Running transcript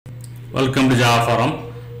Welcome to Java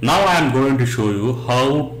Forum. Now I am going to show you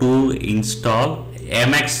how to install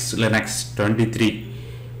MX Linux 23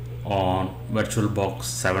 on VirtualBox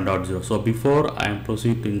 7.0. So before I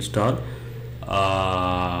proceed to install,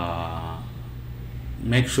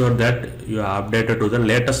 make sure that you are updated to the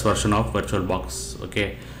latest version of VirtualBox.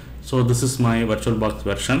 Okay, so this is my VirtualBox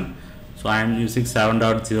version. So I am using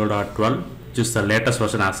 7.0.12, which is the latest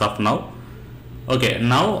version as of now. Okay,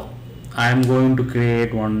 now I am going to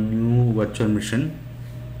create one new virtual machine.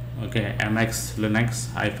 Okay, MX Linux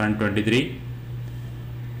 -23.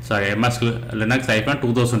 Sorry, MX Linux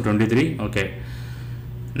 -2023. Okay.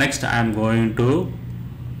 Next, I am going to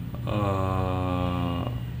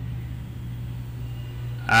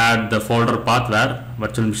add the folder path where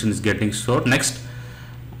virtual machine is getting stored. Next,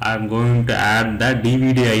 I am going to add the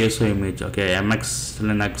DVD.iso image. Okay, MX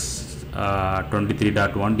Linux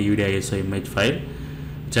 23.1 DVD.iso image file,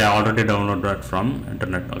 which I already downloaded from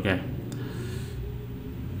internet. Okay,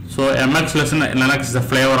 so MX Linux is the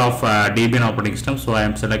flavor of Debian operating system, so I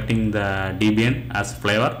am selecting the Debian as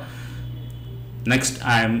flavor. Next,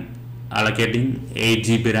 I am allocating 8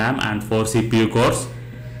 GB RAM and 4 CPU cores.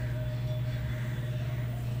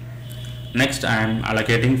 Next, I am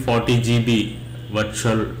allocating 40 GB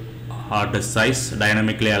virtual hard disk size,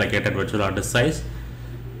 dynamically allocated virtual hard disk size.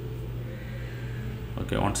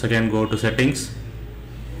 Okay, once again go to settings,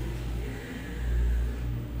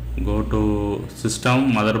 go to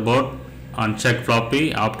system, motherboard, uncheck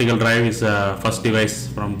floppy. Optical drive is first device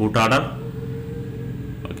from boot order.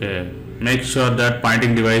 Okay, make sure that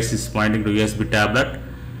pointing device is pointing to USB tablet.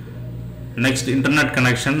 Next, internet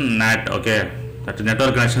connection NAT. Okay, that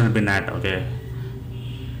network connection will be NAT. Okay,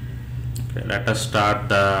 let us start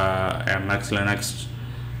the MX Linux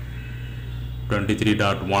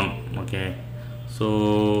 23.1. okay, so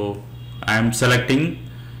I am selecting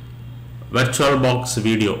VirtualBox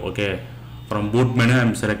video. Okay, from boot menu I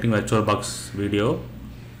am selecting VirtualBox video.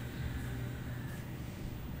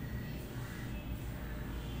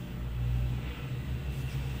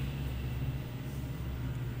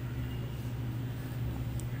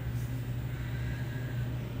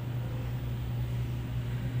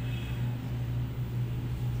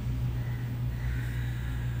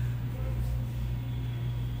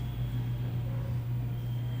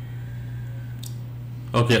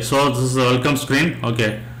 Okay, so this is the welcome screen.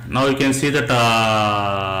 Okay, now you can see that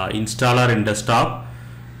installer in desktop.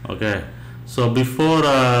 Okay, so before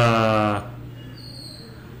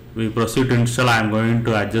we proceed to install, I am going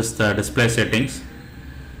to adjust the display settings.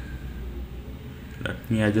 Let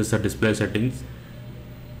me adjust the display settings.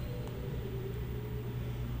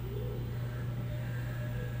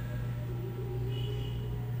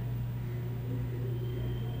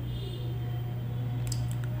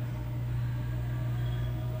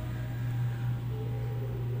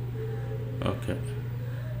 Okay,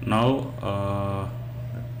 now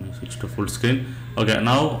let me switch to full screen. Okay,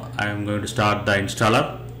 now I am going to start the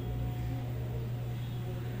installer.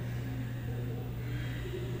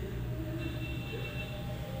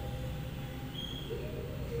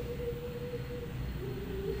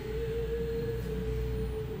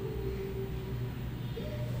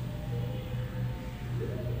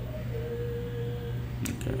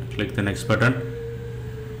 Okay, click the next button.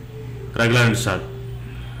 Regular install.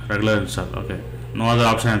 Okay, no other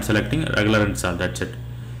option. I am selecting regular install. That's it.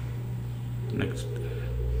 Next,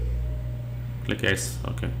 click yes.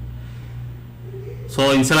 Okay,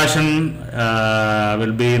 so installation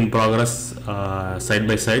will be in progress side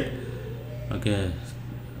by side. Okay,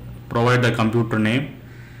 provide the computer name.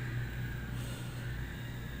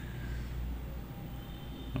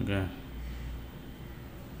 Okay,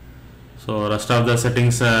 so rest of the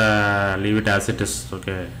settings leave it as it is.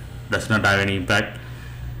 Okay, does not have any impact.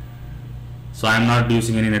 So I am not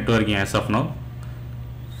using any networking as of now.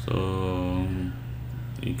 So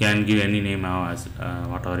you can give any name now as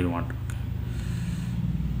whatever you want.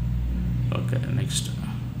 Okay, next.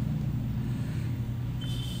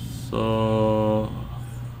 So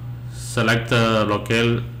select the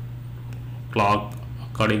locale clock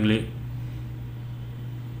accordingly.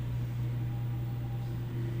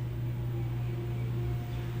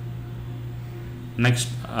 Next,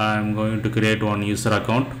 I am going to create one user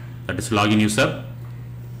account, that is login user.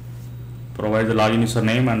 Provide the login user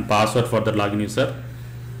name and password for the login user.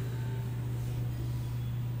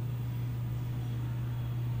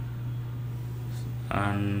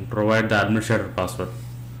 And provide the administrator password,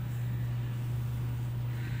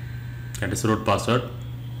 that is root password.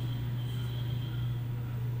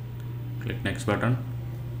 Click next button.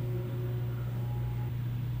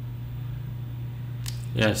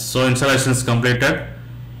 Yes, so installation is completed.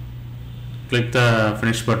 click the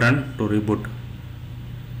finish button to reboot.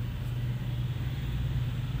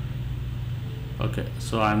 Okay,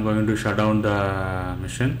 so I'm going to shut down the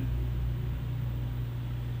machine.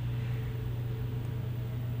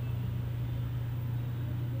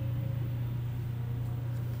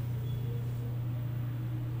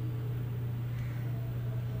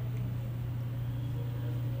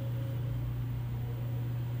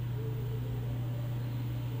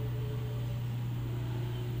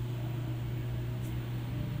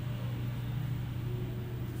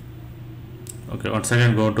 Okay, once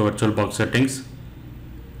again go to VirtualBox settings,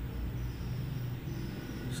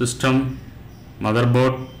 system,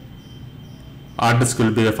 motherboard, hard disk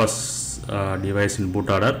will be the first device in boot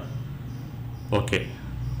order. Okay,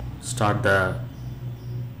 start the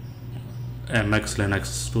MX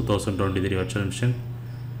Linux 2023 virtual machine.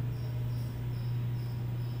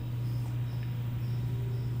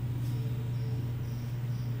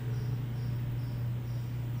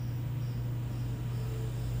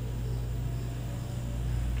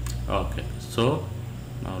 Okay, so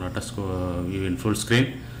now let us go view in full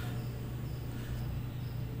screen.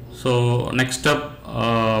 So next up,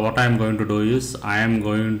 what I am going to do is I am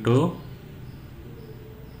going to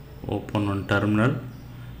open one terminal.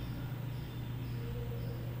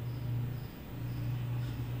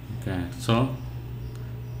 Okay, so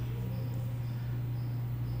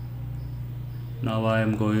now I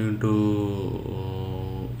am going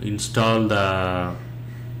to install the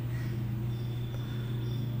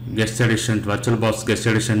VirtualBox guest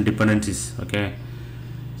edition dependencies. Okay,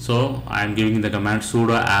 so I am giving the command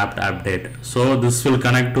sudo apt update. So this will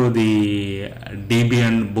connect to the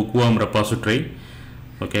Debian bookworm repository.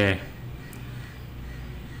 Okay,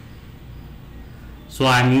 so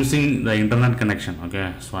I am using the internet connection.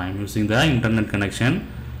 Okay, so I am using the internet connection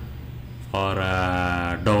for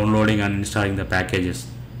downloading and installing the packages.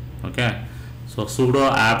 Okay, so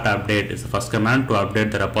sudo apt update is the first command to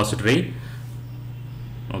update the repository.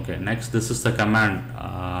 Okay, next this is the command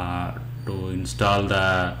to install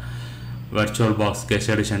the VirtualBox guest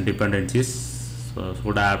edition dependencies. So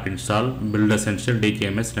sudo apt install build essential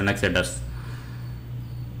dkms linux headers.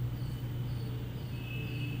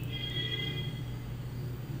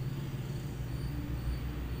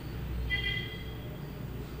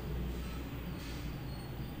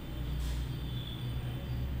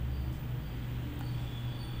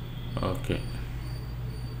 Okay,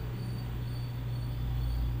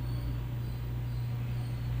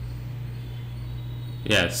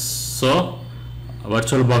 yes, so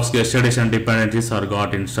VirtualBox guest edition dependencies are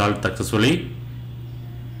got installed successfully.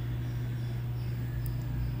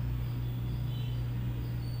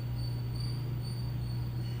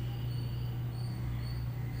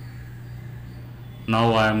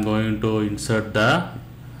 Now I am going to insert the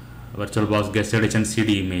VirtualBox guest edition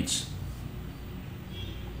CD image.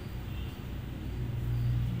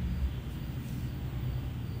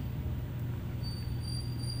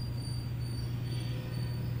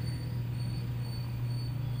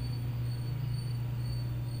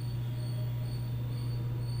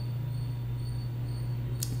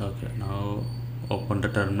 Okay, now open the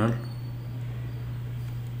terminal.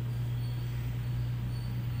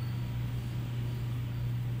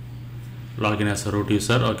 Login as a root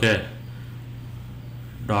user. Okay,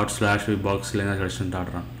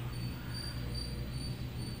 /VBoxLinuxEdition.run.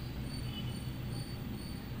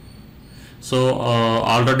 So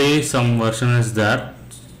already some version is there,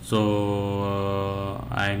 so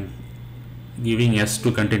I'm giving yes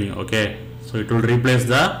to continue. Okay, so it will replace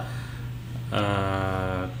the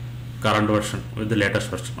current version with the latest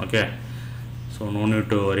version. Okay, so no need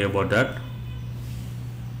to worry about that.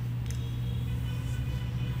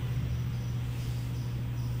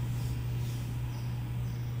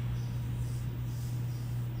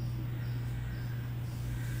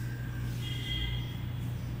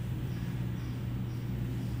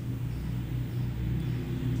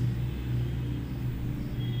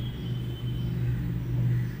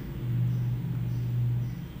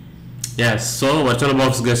 Yes, so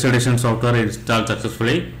VirtualBox guest edition software is installed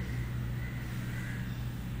successfully.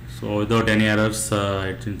 So without any errors,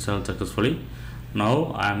 it's installed successfully.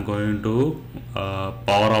 Now I am going to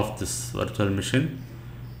power off this virtual machine.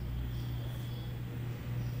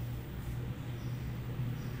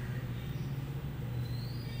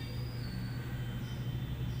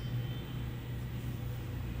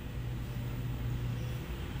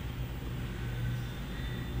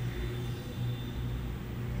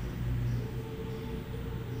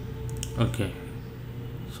 Okay,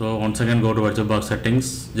 so once again go to VirtualBox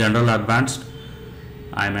settings, general advanced.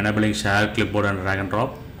 I am enabling Shared Clipboard and drag and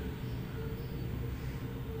drop.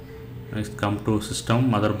 Next come to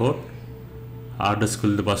system, motherboard, hard disk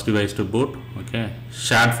will be the first device to boot. Okay,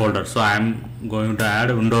 shared folder. So I am going to add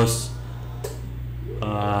Windows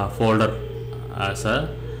folder as a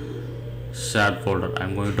shared folder. I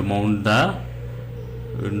am going to mount the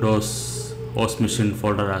Windows host machine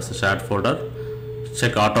folder as a shared folder.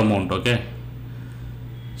 Check auto mount. Okay,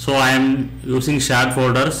 so I am using shared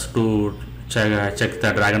folders to check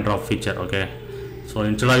the drag and drop feature. Okay, so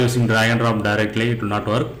instead of using drag and drop directly, it will not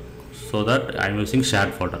work, so that I am using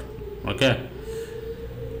shared folder. Okay,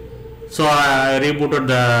 so I rebooted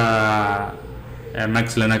the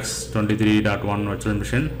MX Linux 23.1 virtual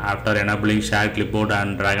machine after enabling shared clipboard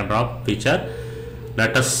and drag and drop feature.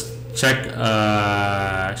 Let us check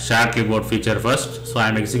shared clipboard feature first. So I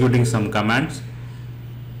am executing some commands.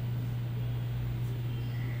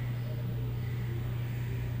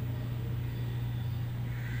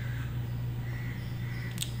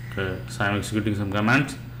 Okay, so I am executing some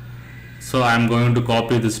commands. So I am going to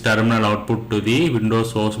copy this terminal output to the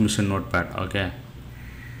Windows host machine notepad. Okay,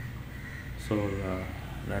 so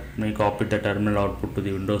let me copy the terminal output to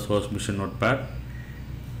the Windows host machine notepad.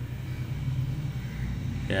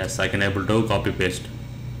 Yes, I can able to copy paste.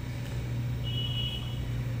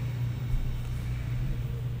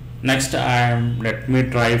 Next, let me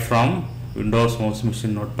try from Windows host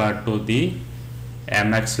machine notepad to the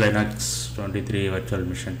MX Linux 23 virtual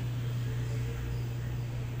machine.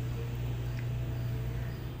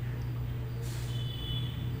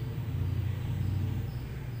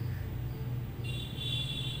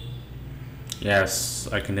 Yes,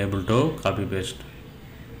 I can able to copy paste.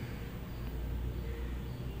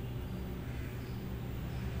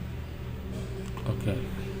 Okay,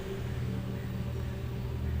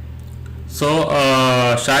 so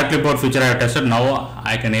shared clipboard feature I have tested. Now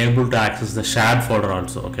I can able to access the shared folder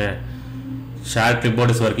also. Okay, shared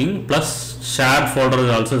clipboard is working, plus shared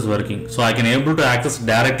folder also is working, so I can able to access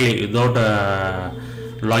directly without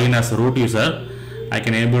login as a root user. I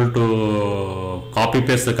can able to copy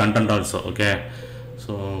paste the content also. Okay,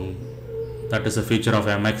 so that is a feature of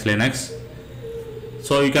MX Linux.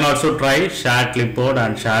 So you can also try shared clipboard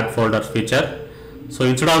and shared folder feature. So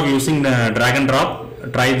instead of using the drag and drop,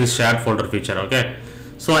 try this shared folder feature. Okay,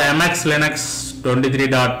 so MX Linux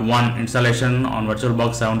 23.1 installation on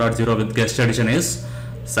VirtualBox 7.0 with guest edition is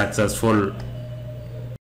successful.